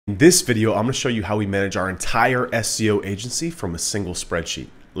In this video, I'm going to show you how we manage our entire SEO agency from a single spreadsheet.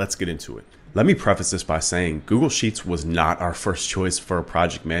 Let's get into it. Let me preface this by saying Google Sheets was not our first choice for a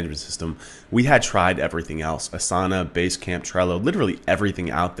project management system. We had tried everything else, Asana, Basecamp, Trello, literally everything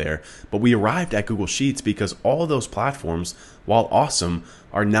out there, but we arrived at Google Sheets because all of those platforms, while awesome,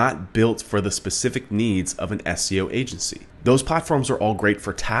 are not built for the specific needs of an SEO agency. Those platforms are all great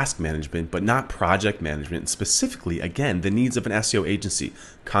for task management, but not project management, and specifically, again, the needs of an SEO agency,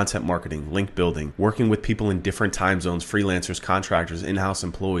 content marketing, link building, working with people in different time zones, freelancers, contractors, in-house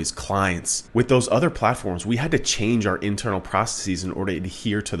employees, clients. With those other platforms, we had to change our internal processes in order to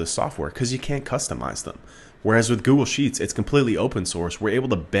adhere to the software because you can't customize them. Whereas with Google Sheets, it's completely open source. We're able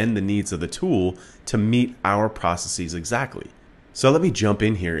to bend the needs of the tool to meet our processes exactly. So let me jump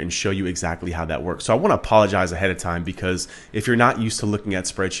in here and show you exactly how that works. So I want to apologize ahead of time because if you're not used to looking at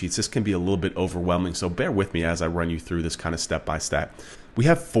spreadsheets, this can be a little bit overwhelming. So bear with me as I run you through this kind of step by step. We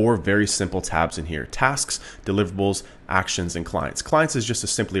have four very simple tabs in here: tasks, deliverables, actions, and clients. Clients is just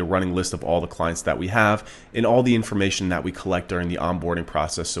simply a running list of all the clients that we have and all the information that we collect during the onboarding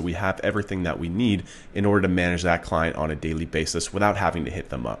process. So we have everything that we need in order to manage that client on a daily basis without having to hit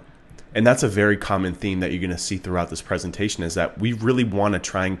them up. And that's a very common theme that you're going to see throughout this presentation, is that we really want to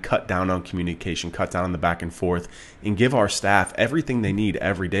try and cut down on communication, cut down on the back and forth, and give our staff everything they need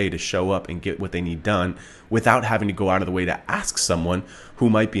every day to show up and get what they need done without having to go out of the way to ask someone who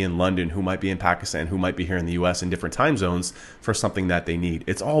might be in London, who might be in Pakistan, who might be here in the US in different time zones for something that they need.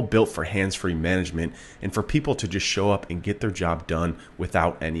 It's all built for hands-free management and for people to just show up and get their job done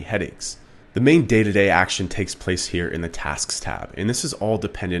without any headaches. The main day-to-day action takes place here in the Tasks tab, and this is all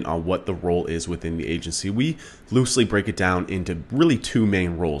dependent on what the role is within the agency. We loosely break it down into really two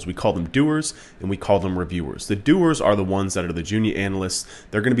main roles. We call them doers and we call them reviewers. The doers are the ones that are the junior analysts.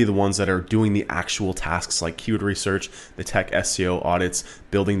 They're going to be the ones that are doing the actual tasks like keyword research, the tech SEO audits,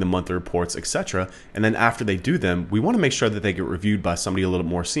 building the monthly reports, etc. And then after they do them, we want to make sure that they get reviewed by somebody a little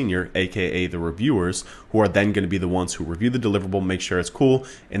more senior, aka the reviewers, who are then going to be the ones who review the deliverable, make sure it's cool,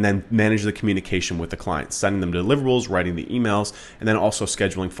 and then manage the communication with the client, sending them deliverables, writing the emails, and then also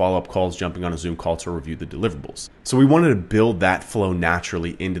scheduling follow-up calls, jumping on a Zoom call to review the deliverables. So we wanted to build that flow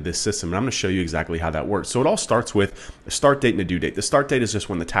naturally into this system, and I'm going to show you exactly how that works. So it all starts with a start date and a due date. The start date is just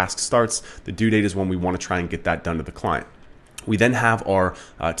when the task starts. The due date is when we want to try and get that done to the client. We then have our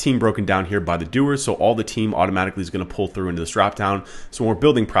team broken down here by the doers, so all the team automatically is going to pull through into this dropdown. So when we're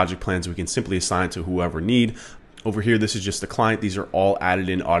building project plans, we can simply assign it to whoever need. Over here, this is just the client. These are all added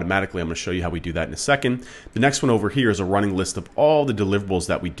in automatically. I'm going to show you how we do that in a second. The next one over here is a running list of all the deliverables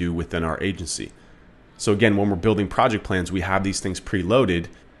that we do within our agency. So again, when we're building project plans, we have these things preloaded,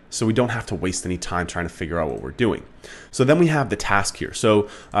 so we don't have to waste any time trying to figure out what we're doing. So then we have the task here. So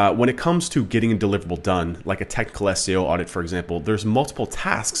when it comes to getting a deliverable done, like a technical SEO audit, for example, there's multiple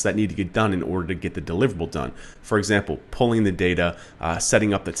tasks that need to get done in order to get the deliverable done. For example, pulling the data,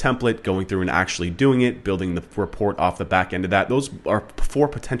 setting up the template, going through and actually doing it, building the report off the back end of that. Those are four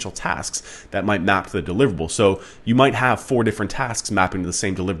potential tasks that might map to the deliverable. So you might have four different tasks mapping to the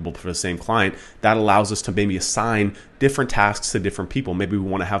same deliverable for the same client. That allows us to maybe assign different tasks to different people. Maybe we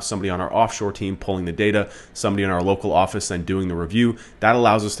want to have somebody on our offshore team pulling the data, somebody in our local office and doing the review. That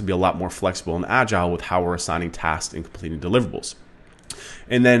allows us to be a lot more flexible and agile with how we're assigning tasks and completing deliverables.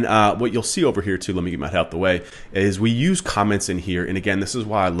 And then what you'll see over here too, let me get my head out the way, is we use comments in here. And again, this is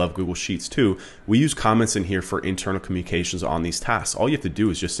why I love Google Sheets too. We use comments in here for internal communications on these tasks. All you have to do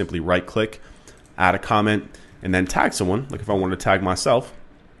is just simply right click, add a comment, and then tag someone. Like if I wanted to tag myself,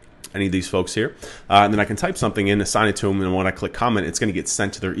 any of these folks here, and then I can type something in, assign it to them, and when I click comment, it's going to get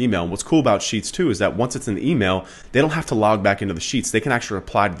sent to their email. And what's cool about Sheets too is that once it's in the email, they don't have to log back into the Sheets. They can actually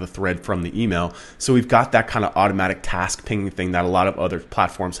reply to the thread from the email. So we've got that kind of automatic task pinging thing that a lot of other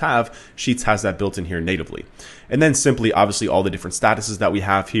platforms have. Sheets has that built in here natively. And then simply, obviously, all the different statuses that we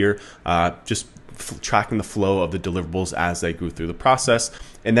have here, just tracking the flow of the deliverables as they go through the process.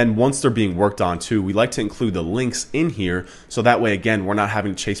 And then once they're being worked on too, we like to include the links in here, so that way, again, we're not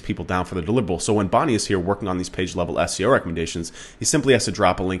having to chase people down for the deliverable. So when Bonnie is here working on these page level SEO recommendations, he simply has to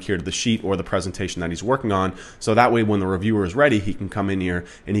drop a link here to the sheet or the presentation that he's working on. So that way, when the reviewer is ready, he can come in here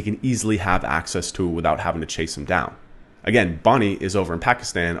and he can easily have access to it without having to chase him down. Again, Bonnie is over in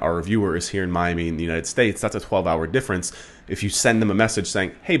Pakistan. Our reviewer is here in Miami in the United States. That's a 12-hour difference. If you send them a message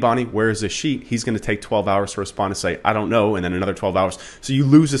saying, hey, Bonnie, where is this sheet? He's going to take 12 hours to respond and say, I don't know, and then another 12 hours. So you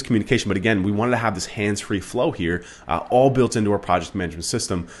lose this communication. But again, we wanted to have this hands-free flow here, all built into our project management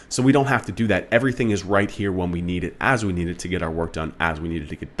system. So we don't have to do that. Everything is right here when we need it, as we need it to get our work done, as we need it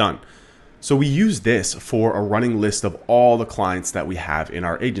to get done. So we use this for a running list of all the clients that we have in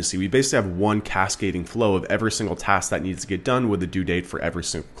our agency. We basically have one cascading flow of every single task that needs to get done with a due date for every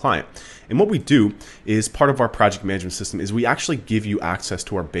single client. And what we do is part of our project management system is we actually give you access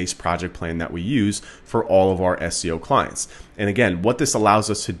to our base project plan that we use for all of our SEO clients. And again, what this allows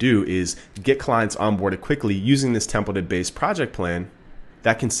us to do is get clients onboarded quickly using this templated based project plan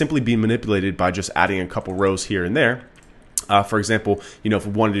that can simply be manipulated by just adding a couple rows here and there. For example, if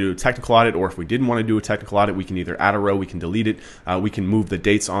we wanted to do a technical audit, or if we didn't want to do a technical audit, we can either add a row, we can delete it, we can move the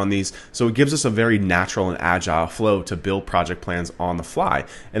dates on these. So it gives us a very natural and agile flow to build project plans on the fly.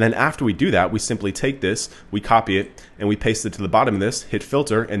 And then after we do that, we simply take this, we copy it, and we paste it to the bottom of this, hit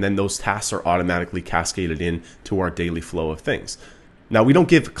filter, and then those tasks are automatically cascaded in to our daily flow of things. Now, we don't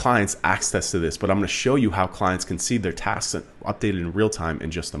give clients access to this, but I'm going to show you how clients can see their tasks updated in real time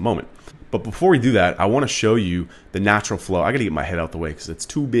in just a moment. But before we do that, I want to show you the natural flow. I got to get my head out the way because it's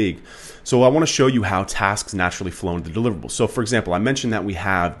too big. So I want to show you how tasks naturally flow into deliverables. So for example, I mentioned that we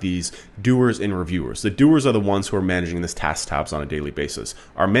have these doers and reviewers. The doers are the ones who are managing this task tabs on a daily basis.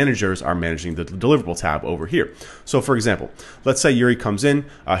 Our managers are managing the deliverable tab over here. So for example, let's say Yuri comes in,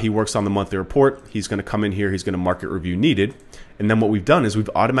 he works on the monthly report. He's going to come in here, he's going to mark it review needed. And then what we've done is we've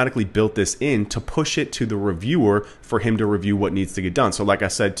automatically built this in to push it to the reviewer for him to review what needs to get done. So like I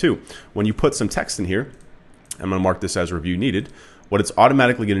said too, when you put some text in here, I'm going to mark this as review needed. What it's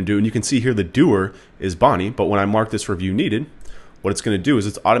automatically going to do, and you can see here the doer is Bonnie, but when I mark this review needed, what it's going to do is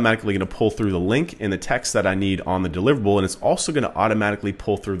it's automatically going to pull through the link and the text that I need on the deliverable, and it's also going to automatically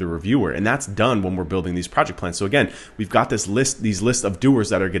pull through the reviewer, and that's done when we're building these project plans. So again, we've got these lists of doers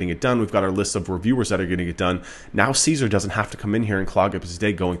that are getting it done. We've got our list of reviewers that are getting it done. Now Caesar doesn't have to come in here and clog up his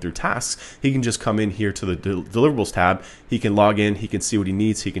day going through tasks. He can just come in here to the deliverables tab. He can log in. He can see what he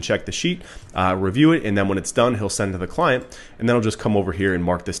needs. He can check the sheet, review it, and then when it's done, he'll send it to the client, and then he'll just come over here and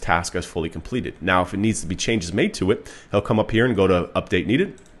mark this task as fully completed. Now, if it needs to be changes made to it, he'll come up here and go to update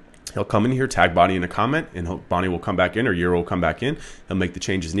needed. He'll come in here, tag Bonnie in a comment, and Bonnie will come back in, or Euro will come back in. He'll make the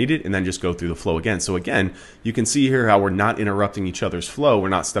changes needed, and then just go through the flow again. So again, you can see here how we're not interrupting each other's flow. We're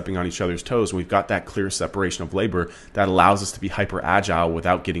not stepping on each other's toes. We've got that clear separation of labor that allows us to be hyper agile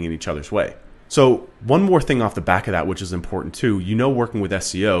without getting in each other's way. So one more thing off the back of that, which is important too, working with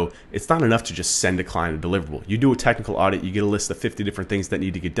SEO, it's not enough to just send a client a deliverable. You do a technical audit, you get a list of 50 different things that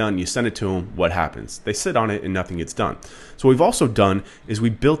need to get done, you send it to them, what happens? They sit on it and nothing gets done. So what we've also done is we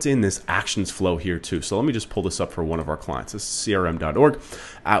built in this actions flow here too. So let me just pull this up for one of our clients. This is crm.org.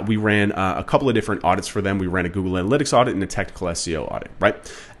 We ran a couple of different audits for them. We ran a Google Analytics audit and a technical SEO audit, right?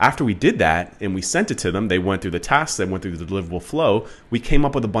 After we did that and we sent it to them, they went through the tasks, they went through the deliverable flow, we came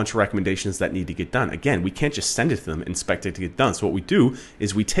up with a bunch of recommendations that need to get done. Again, we can't just send it to them and expect it to get done. So what we do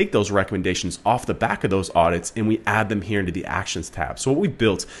is we take those recommendations off the back of those audits and we add them here into the actions tab. So what we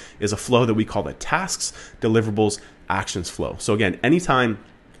built is a flow that we call the tasks, deliverables, actions flow. So again, anytime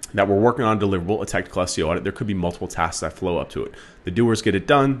that we're working on a deliverable, a technical SEO audit, there could be multiple tasks that flow up to it. The doers get it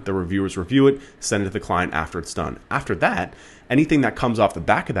done, the reviewers review it, send it to the client after it's done. After that, anything that comes off the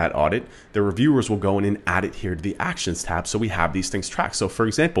back of that audit, the reviewers will go in and add it here to the actions tab so we have these things tracked. So for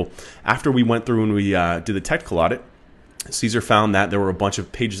example, after we went through and we did the technical audit, Caesar found that there were a bunch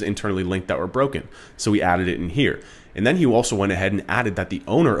of pages internally linked that were broken. So we added it in here. And then he also went ahead and added that the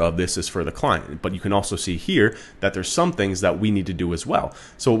owner of this is for the client. But you can also see here that there's some things that we need to do as well.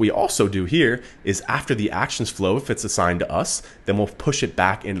 So what we also do here is after the actions flow, if it's assigned to us, then we'll push it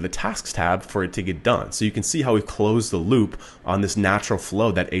back into the tasks tab for it to get done. So you can see how we've closed the loop on this natural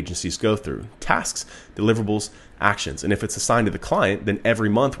flow that agencies go through. Tasks, deliverables, actions. And if it's assigned to the client, then every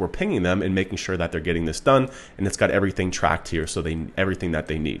month we're pinging them and making sure that they're getting this done. And it's got everything tracked here, so everything that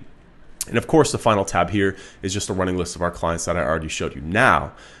they need. And of course, the final tab here is just a running list of our clients that I already showed you.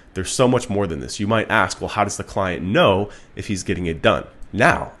 Now, there's so much more than this. You might ask, well, how does the client know if he's getting it done?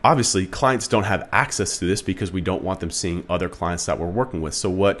 Now, obviously, clients don't have access to this because we don't want them seeing other clients that we're working with. So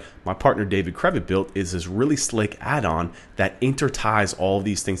what my partner David Krevitt built is this really slick add-on that interties all of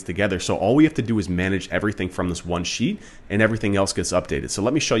these things together. So all we have to do is manage everything from this one sheet and everything else gets updated. So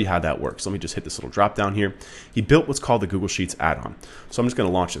let me show you how that works. Let me just hit this little drop down here. He built what's called the Google Sheets add-on. So I'm just going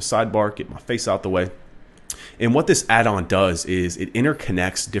to launch the sidebar, get my face out the way. And what this add-on does is it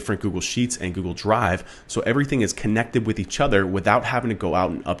interconnects different Google Sheets and Google Drive, so everything is connected with each other without having to go out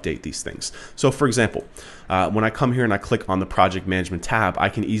and update these things. So for example, when I come here and I click on the project management tab, I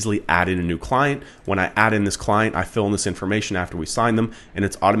can easily add in a new client. When I add in this client, I fill in this information after we sign them, and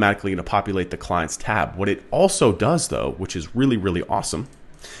it's automatically going to populate the clients tab. What it also does though, which is really, really awesome,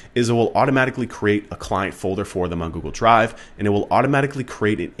 is it will automatically create a client folder for them on Google Drive, and it will automatically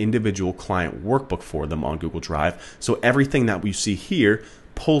create an individual client workbook for them on Google Drive. So everything that we see here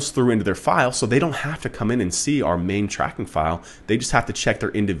pulls through into their file, so they don't have to come in and see our main tracking file. They just have to check their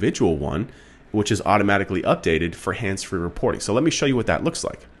individual one, which is automatically updated for hands-free reporting. So let me show you what that looks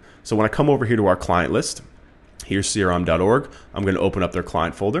like. So when I come over here to our client list, here's crm.org. I'm going to open up their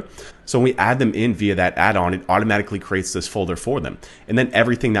client folder. So when we add them in via that add-on, it automatically creates this folder for them. And then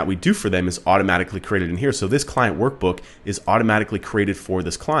everything that we do for them is automatically created in here. So this client workbook is automatically created for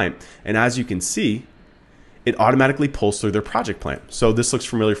this client. And as you can see, it automatically pulls through their project plan. So this looks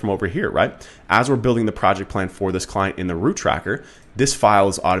familiar from over here, right? As we're building the project plan for this client in the root tracker, this file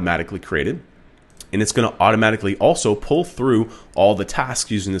is automatically created. And it's going to automatically also pull through all the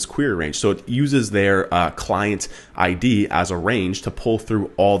tasks using this query range. So it uses their client ID as a range to pull through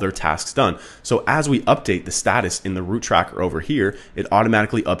all their tasks done. So as we update the status in the root tracker over here, it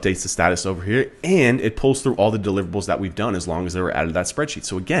automatically updates the status over here, and it pulls through all the deliverables that we've done as long as they were added to that spreadsheet.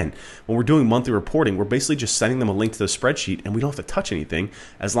 So again, when we're doing monthly reporting, we're basically just sending them a link to the spreadsheet, and we don't have to touch anything.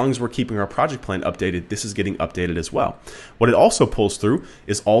 As long as we're keeping our project plan updated, this is getting updated as well. What it also pulls through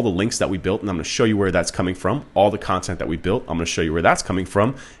is all the links that we built, and I'm going to show you where that's coming from, all the content that we built. I'm going to show you where that's coming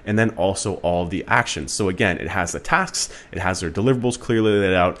from, and then also all the actions. So again, it has the tasks, it has their deliverables clearly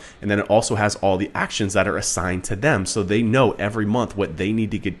laid out, and then it also has all the actions that are assigned to them. So they know every month what they need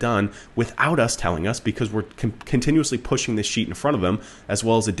to get done without us telling us, because we're continuously pushing this sheet in front of them, as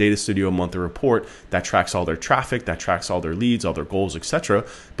well as a Data Studio monthly report that tracks all their traffic, that tracks all their leads, all their goals, etc.,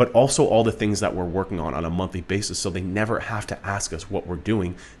 but also all the things that we're working on a monthly basis. So they never have to ask us what we're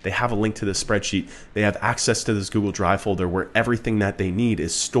doing. They have a link to this spreadsheet. They have access to this Google Drive folder where everything that they need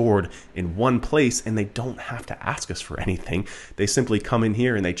is stored in one place, and they don't have to ask us for anything. They simply come in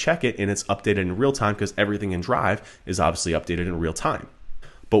here and they check it, and it's updated in real time, because everything in Drive is obviously updated in real time.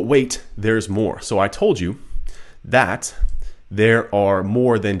 But wait, there's more. So I told you that there are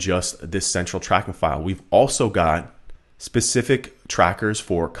more than just this central tracking file. We've also got specific trackers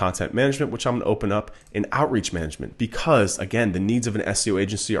for content management, which I'm going to open up, and outreach management, because again, the needs of an SEO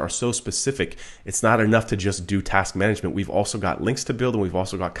agency are so specific. It's not enough to just do task management. We've also got links to build, and we've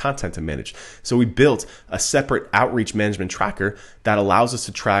also got content to manage. So we built a separate outreach management tracker that allows us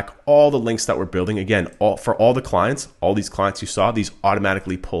to track all the links that we're building. Again, for all the clients, all these clients you saw, these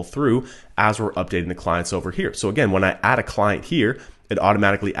automatically pull through as we're updating the clients over here. So again, when I add a client here, it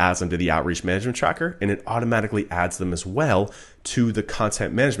automatically adds them to the outreach management tracker, and it automatically adds them as well to the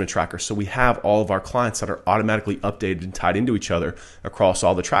content management tracker. So we have all of our clients that are automatically updated and tied into each other across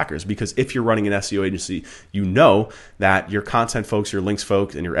all the trackers. Because if you're running an SEO agency, you know that your content folks, your links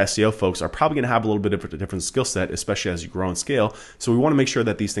folks, and your SEO folks are probably going to have a little bit of a different skill set, especially as you grow and scale. So we want to make sure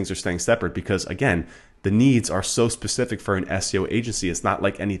that these things are staying separate, because again, the needs are so specific for an SEO agency. It's not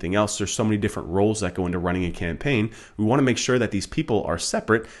like anything else. There's so many different roles that go into running a campaign. We want to make sure that these people are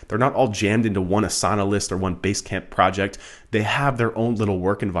separate. They're not all jammed into one Asana list or one Basecamp project. They have their own little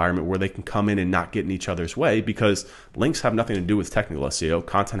work environment where they can come in and not get in each other's way, because links have nothing to do with technical SEO.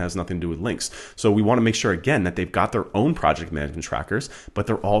 Content has nothing to do with links. So we want to make sure, again, that they've got their own project management trackers, but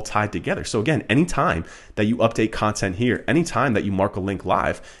they're all tied together. So again, anytime that you update content here, anytime that you mark a link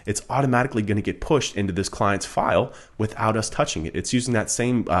live, it's automatically going to get pushed into this client's file without us touching it. It's using that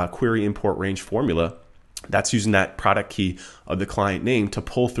same query import range formula that's using that product key of the client name to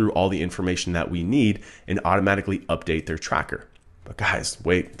pull through all the information that we need and automatically update their tracker. But guys,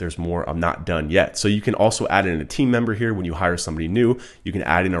 wait, there's more. I'm not done yet. So you can also add in a team member here when you hire somebody new. You can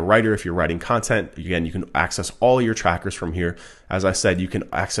add in a writer if you're writing content. Again, you can access all your trackers from here. As I said, you can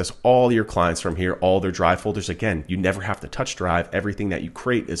access all your clients from here, all their Drive folders. Again, you never have to touch Drive. Everything that you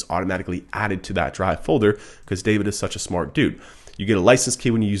create is automatically added to that Drive folder, because David is such a smart dude. You get a license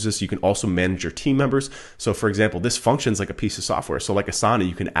key when you use this. You can also manage your team members. So for example, this functions like a piece of software. So like Asana,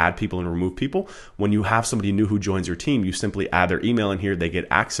 you can add people and remove people. When you have somebody new who joins your team, you simply add their email in here. They get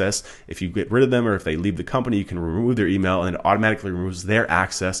access. If you get rid of them, or if they leave the company, you can remove their email, and it automatically removes their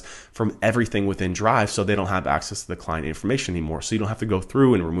access from everything within Drive, so they don't have access to the client information anymore. So you don't have to go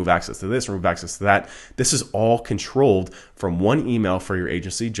through and remove access to this, remove access to that. This is all controlled from one email for your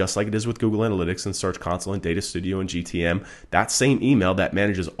agency, just like it is with Google Analytics and Search Console and Data Studio and GTM. That same email that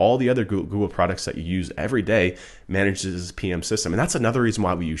manages all the other Google products that you use every day manages this PM system. And that's another reason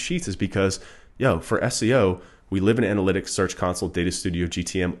why we use Sheets, is because, for SEO, we live in Analytics, Search Console, Data Studio,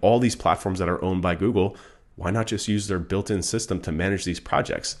 GTM, all these platforms that are owned by Google. Why not just use their built-in system to manage these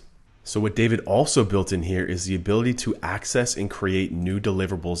projects? So what David also built in here is the ability to access and create new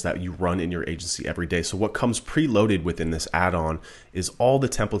deliverables that you run in your agency every day. So what comes preloaded within this add-on is all the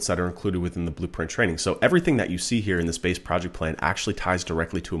templates that are included within the Blueprint training. So everything that you see here in this base project plan actually ties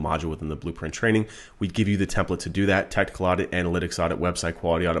directly to a module within the Blueprint training. We give you the template to do that: technical audit, analytics audit, website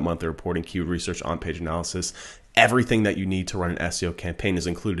quality audit, monthly reporting, keyword research, on-page analysis. Everything that you need to run an SEO campaign is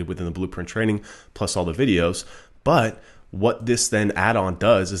included within the Blueprint training, plus all the videos. But what this then add-on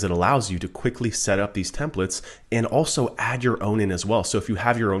does is it allows you to quickly set up these templates and also add your own in as well. So if you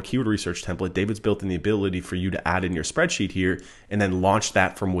have your own keyword research template, David's built in the ability for you to add in your spreadsheet here and then launch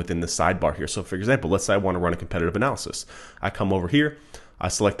that from within the sidebar here. So for example, let's say I want to run a competitive analysis. I come over here, I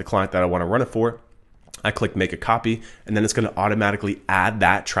select the client that I want to run it for. I click make a copy, and then it's going to automatically add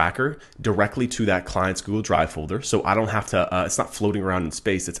that tracker directly to that client's Google Drive folder. So I don't have to, it's not floating around in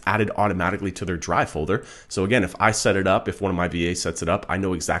space. It's added automatically to their Drive folder. So again, if I set it up, if one of my VAs sets it up, I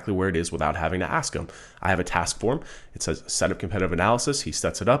know exactly where it is without having to ask him. I have a task form. It says set up competitive analysis. He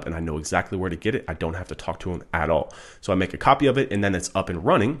sets it up and I know exactly where to get it. I don't have to talk to him at all. So I make a copy of it and then it's up and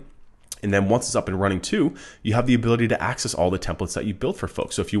running. And then once it's up and running too, you have the ability to access all the templates that you built for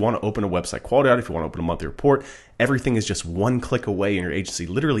folks. So if you want to open a website quality audit, if you want to open a monthly report, everything is just one click away in your agency.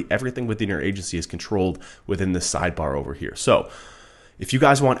 Literally everything within your agency is controlled within this sidebar over here. So if you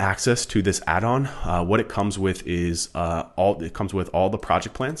guys want access to this add-on, what it comes with is all the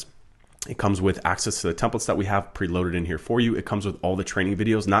project plans. It comes with access to the templates that we have preloaded in here for you. It comes with all the training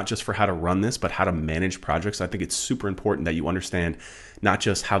videos, not just for how to run this, but how to manage projects. I think it's super important that you understand not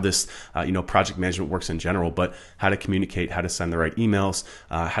just how this project management works in general, but how to communicate, how to send the right emails,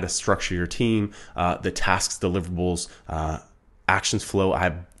 how to structure your team, the tasks, deliverables, actions flow. I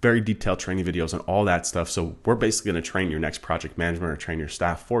have very detailed training videos on all that stuff. So we're basically going to train your next project management or train your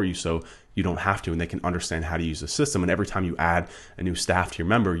staff for you so you don't have to, and they can understand how to use the system. And every time you add a new staff to your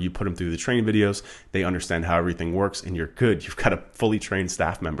member, you put them through the training videos, they understand how everything works, and you're good. You've got a fully trained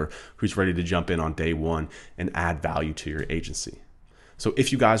staff member who's ready to jump in on day one and add value to your agency. So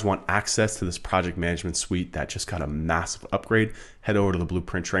if you guys want access to this project management suite that just got a massive upgrade, head over to the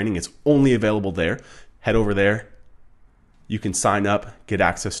Blueprint training. It's only available there. Head over there. You can sign up, get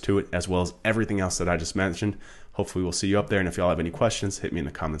access to it, as well as everything else that I just mentioned. Hopefully we'll see you up there. And if y'all have any questions, hit me in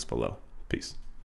the comments below. Peace.